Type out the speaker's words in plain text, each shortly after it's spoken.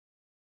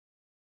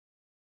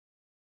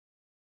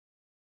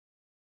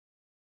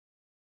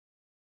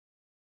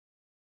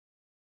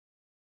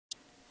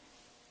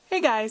Hey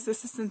guys,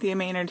 this is Cynthia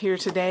Maynard here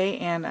today,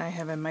 and I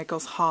have a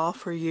Michael's haul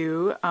for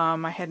you.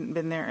 I hadn't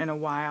been there in a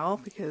while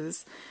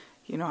because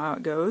you know how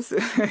it goes.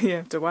 You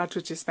have to watch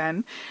what you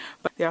spend.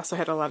 But they also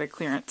had a lot of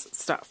clearance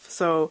stuff.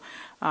 So,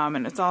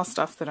 and it's all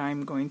stuff that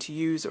I'm going to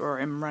use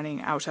or am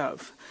running out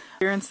of.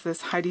 Clearance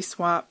this Heidi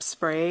Swapp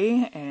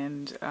spray,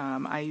 and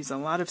I use a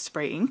lot of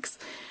spray inks.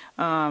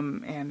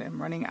 And I'm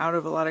running out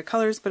of a lot of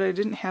colors, but I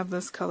didn't have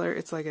this color.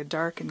 It's like a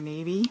dark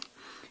navy,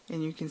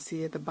 and you can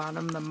see at the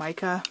bottom the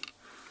mica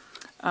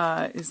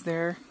is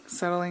there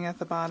settling at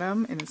the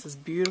bottom, and it's this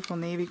beautiful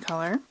navy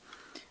color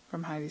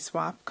from Heidi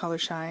Swapp, Color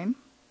Shine.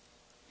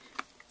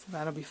 So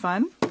that'll be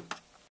fun.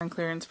 On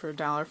clearance for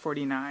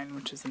 $1.49,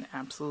 which is an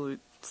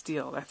absolute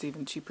steal. That's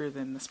even cheaper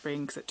than the spray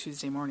inks at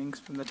Tuesday Mornings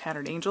from the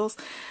Tattered Angels.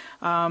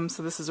 So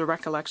this is a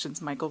Recollections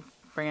Michael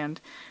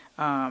brand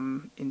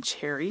in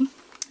cherry,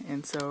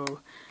 and so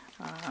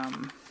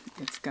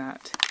it's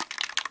got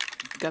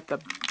the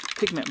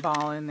pigment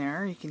ball in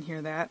there. You can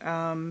hear that.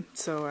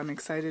 So I'm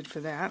excited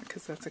for that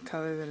because that's a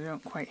color that I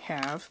don't quite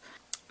have.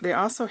 They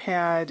also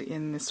had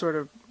in this sort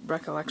of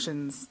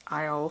Recollections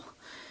aisle,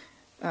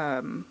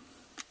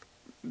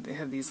 they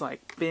had these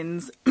like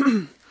bins.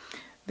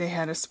 They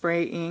had a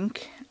spray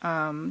ink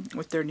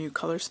with their new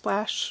Color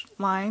Splash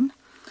line,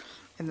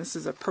 and this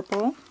is a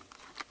purple.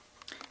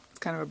 It's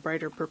kind of a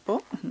brighter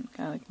purple, kind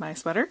of like my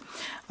sweater,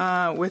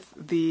 with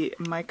the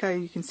mica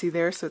you can see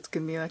there, so it's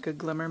going to be like a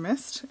glimmer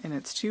mist, and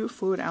it's 2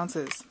 fluid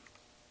ounces.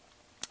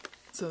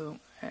 So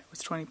it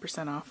was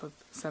 20% off of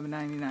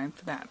 $7.99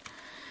 for that.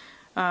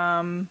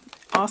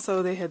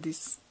 Also, they had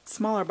these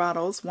smaller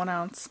bottles, 1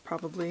 ounce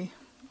probably,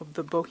 of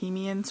the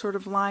Bohemian sort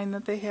of line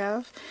that they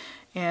have,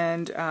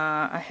 and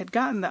I had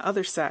gotten the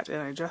other set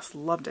and I just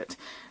loved it.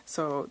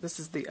 So this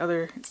is the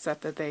other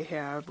set that they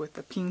have with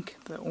the pink,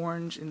 the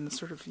orange, and the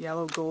sort of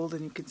yellow gold,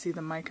 and you can see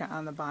the mica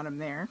on the bottom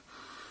there.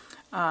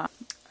 I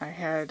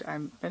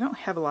don't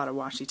have a lot of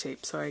washi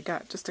tape, so I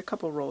got just a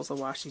couple rolls of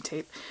washi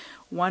tape.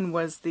 One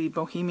was the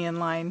Bohemian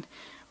line,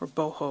 or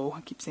boho.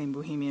 I keep saying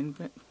Bohemian,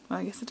 but well,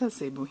 I guess it does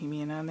say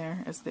Bohemian on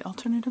there as the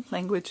alternative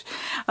language.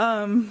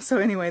 So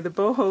anyway, the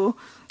boho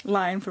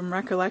line from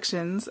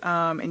Recollections,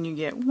 and you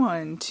get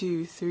 1,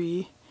 2,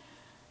 3,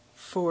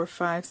 4,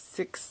 5,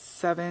 6,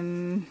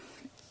 7,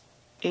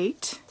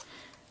 8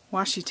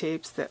 washi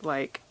tapes that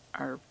like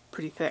are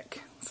pretty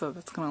thick. So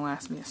that's going to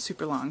last me a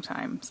super long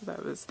time. So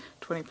that was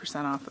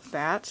 20% off of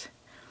that.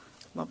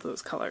 Love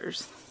those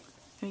colors.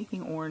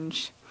 Anything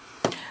orange.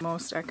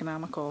 Most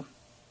economical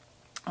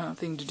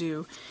thing to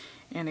do.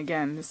 And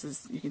again, this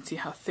is, you can see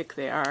how thick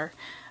they are.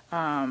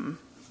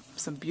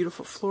 Some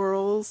beautiful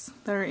florals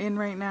that are in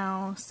right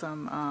now.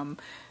 Some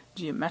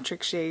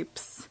geometric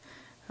shapes.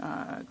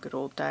 Good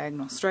old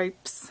diagonal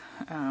stripes.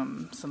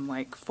 Some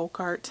like folk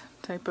art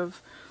type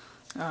of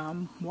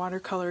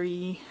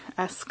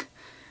watercolory-esque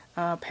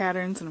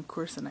patterns, and of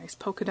course a nice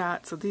polka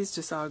dot. So these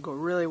just all go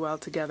really well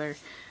together,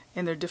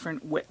 and they're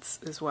different widths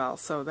as well,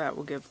 so that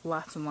will give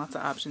lots and lots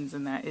of options,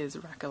 and that is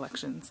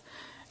Recollections.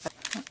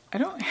 I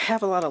don't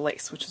have a lot of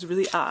lace, which is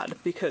really odd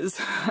because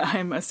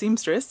I'm a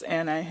seamstress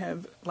and I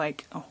have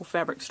like a whole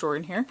fabric store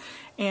in here,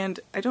 and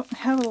I don't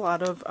have a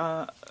lot of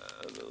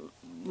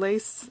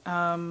lace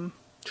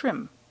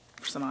trim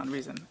for some odd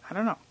reason. I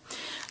don't know.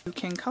 You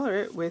can color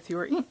it with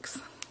your inks,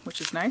 which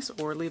is nice,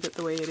 or leave it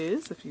the way it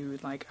is if you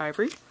would like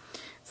ivory.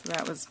 So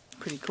that was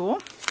pretty cool.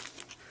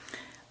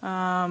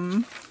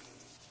 Oh,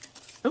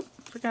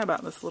 forgot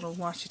about this little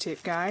washi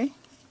tape guy.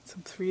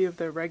 Some 3 of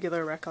the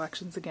regular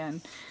Recollections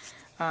again.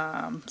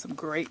 Some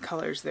great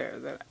colors there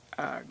that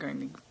are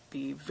going to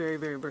be very,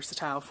 very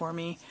versatile for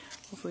me.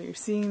 Hopefully you're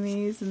seeing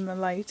these in the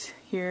light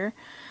here.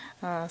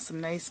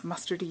 Some nice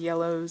mustardy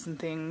yellows and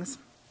things,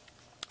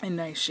 and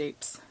nice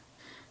shapes.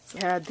 So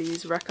I had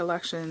these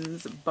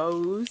Recollections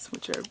bows,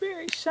 which are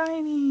very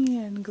shiny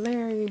and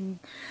glaring,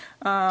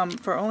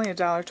 for only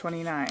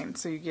 $1.29.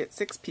 So you get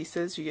 6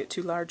 pieces. You get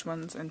 2 large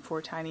ones and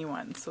 4 tiny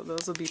ones. So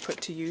those will be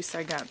put to use.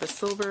 I got the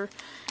silver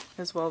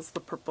as well as the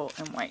purple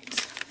and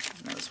white.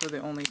 And those were the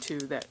only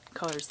 2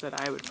 colors that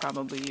I would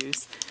probably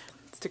use.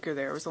 Sticker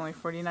there was only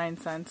 49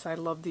 cents. I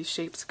love these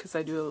shapes because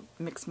I do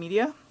mixed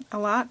media a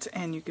lot,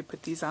 and you could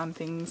put these on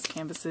things,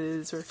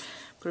 canvases, or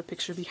put a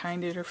picture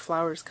behind it, or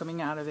flowers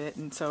coming out of it.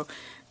 And so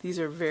these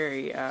are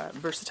very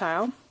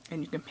versatile,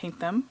 and you can paint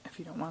them if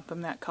you don't want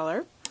them that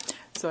color.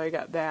 So I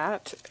got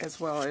that, as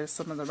well as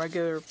some of the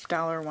regular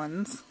dollar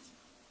ones.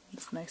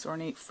 This nice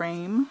ornate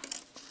frame.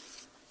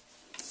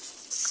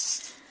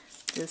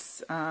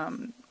 This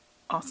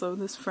also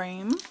this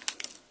frame,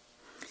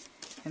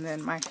 and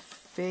then my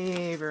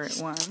favorite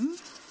one,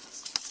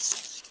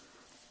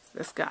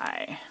 this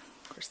guy.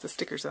 Of course the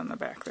sticker's on the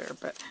back there,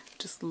 but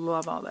just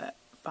love all that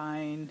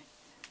fine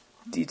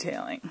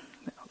detailing.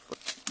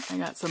 I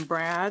got some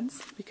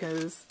brads,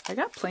 because I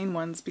got plain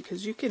ones,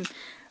 because you can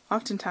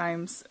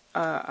oftentimes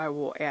I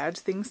will add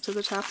things to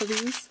the top of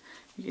these.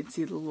 You can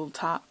see the little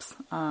tops.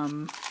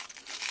 They're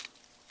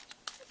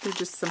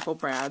just simple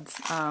brads,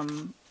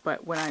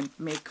 but when I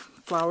make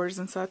flowers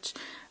and such,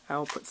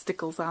 I'll put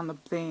stickles on the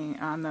thing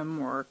on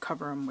them, or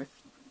cover them with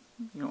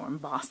you know,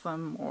 emboss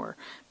them or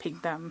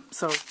paint them.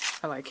 So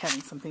I like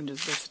having something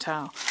just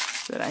versatile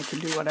that I can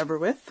do whatever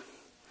with.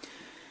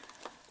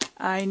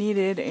 I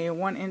needed a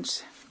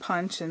 1-inch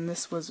punch, and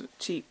this was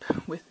cheap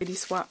with Bitty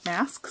Swap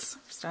masks,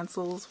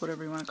 stencils,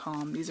 whatever you want to call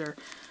them. These are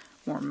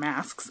more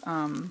masks,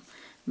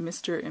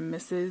 Mr. and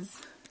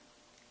Mrs.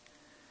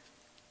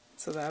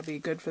 So that'll be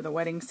good for the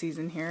wedding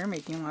season here,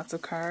 making lots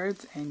of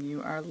cards, and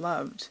you are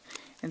loved.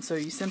 And so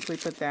you simply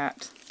put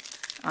that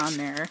on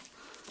there,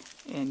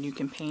 and you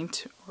can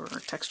paint or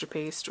texture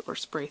paste or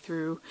spray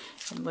through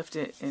and lift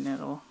it, and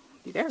it'll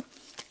be there.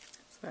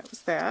 So that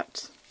was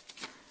that.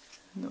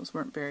 And those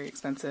weren't very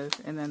expensive.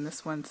 And then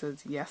this one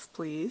says, yes,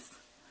 please.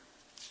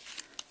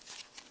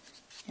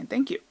 And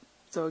thank you.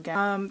 So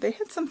again, they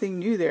had something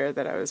new there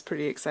that I was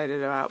pretty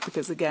excited about,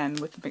 because again,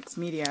 with the mixed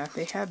media,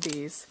 they have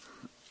these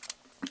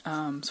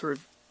sort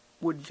of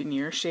wood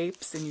veneer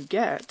shapes, and you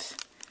get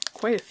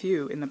quite a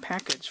few in the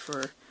package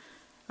for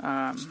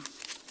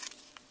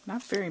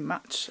not very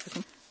much. I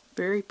think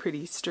very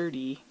pretty,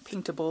 sturdy,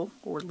 paintable,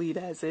 or leave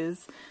as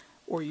is,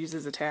 or use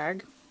as a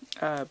tag.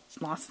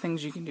 Lots of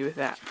things you can do with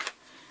that.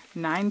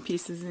 9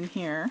 pieces in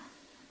here,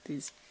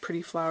 these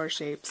pretty flower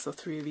shapes, so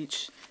 3 of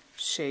each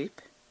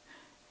shape.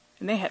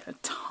 And they had a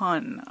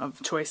ton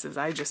of choices.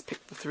 I just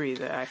picked the 3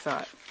 that I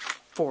thought,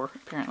 4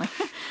 apparently,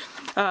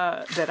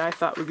 that I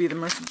thought would be the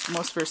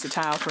most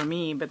versatile for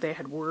me, but they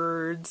had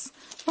words.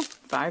 Oh,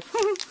 5.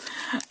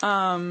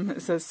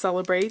 It says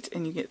celebrate,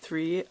 and you get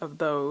 3 of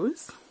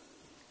those.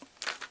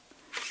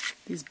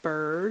 These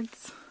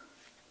birds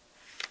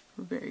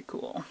are very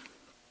cool.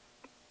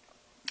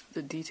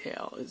 The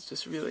detail is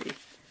just really,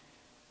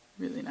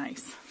 really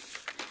nice.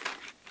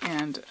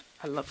 And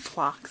I love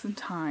clocks and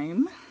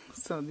time,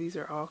 so these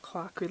are all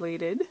clock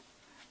related.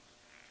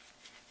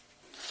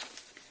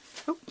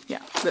 Oh,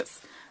 yeah,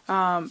 this.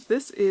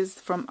 This is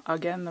from,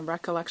 again, the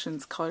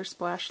Recollections Color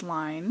Splash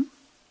line.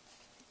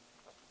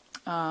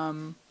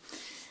 It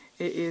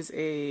is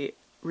a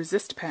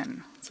resist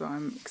pen, so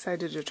I'm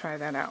excited to try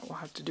that out. We'll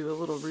have to do a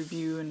little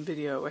review and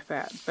video with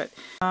that. But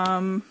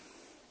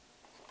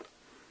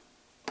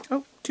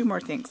oh, 2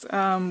 more things.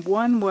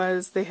 One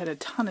was they had a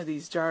ton of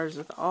these jars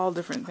with all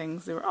different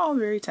things. They were all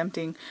very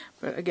tempting,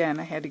 but again,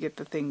 I had to get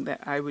the thing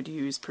that I would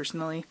use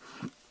personally.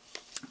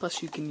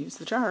 Plus you can use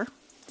the jar,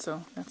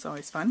 so that's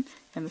always fun.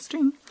 And the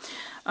string.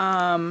 It's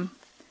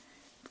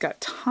got a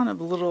ton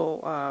of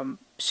little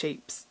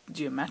shapes,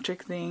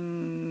 geometric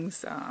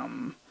things,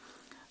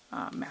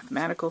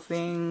 mathematical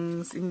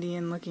things,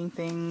 Indian looking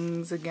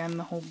things, again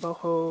the whole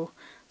boho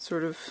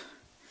sort of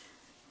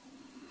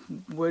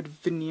wood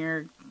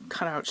veneer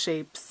cutout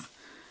shapes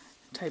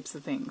types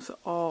of things,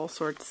 all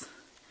sorts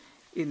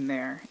in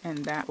there,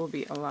 and that will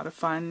be a lot of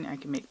fun. I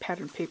can make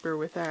patterned paper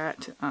with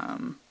that,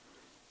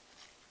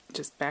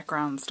 just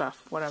background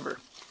stuff, whatever.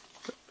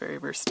 But very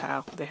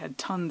versatile. They had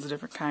tons of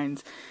different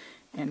kinds,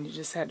 and you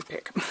just had to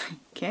pick.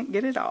 Can't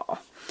get it all.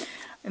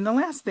 And the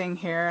last thing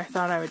here, I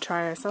thought I would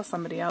try, I saw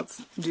somebody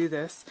else do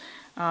this,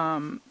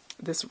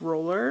 this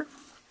roller,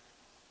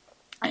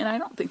 and I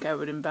don't think I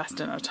would invest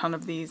in a ton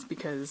of these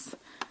because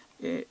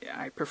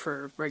I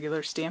prefer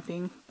regular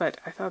stamping, but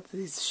I thought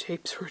these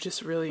shapes were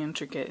just really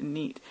intricate and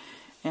neat,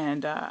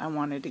 and I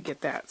wanted to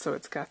get that. So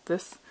it's got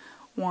this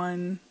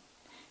one,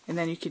 and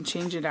then you can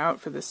change it out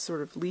for this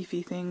sort of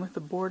leafy thing with the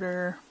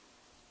border,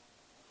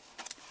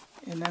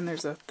 and then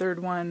there's a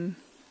third one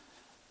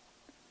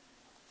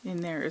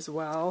in there as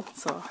well,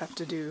 so I'll have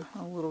to do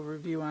a little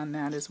review on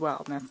that as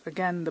well. And that's,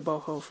 again, the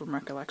boho from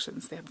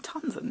Recollections. They have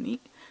tons of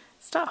neat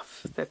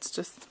stuff that's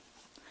just,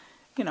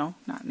 you know,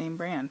 not name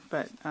brand,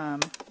 but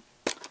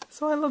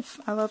so I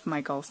love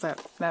Michaels.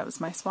 That was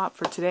my swap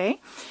for today,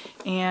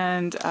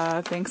 and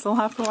thanks a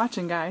lot for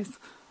watching, guys.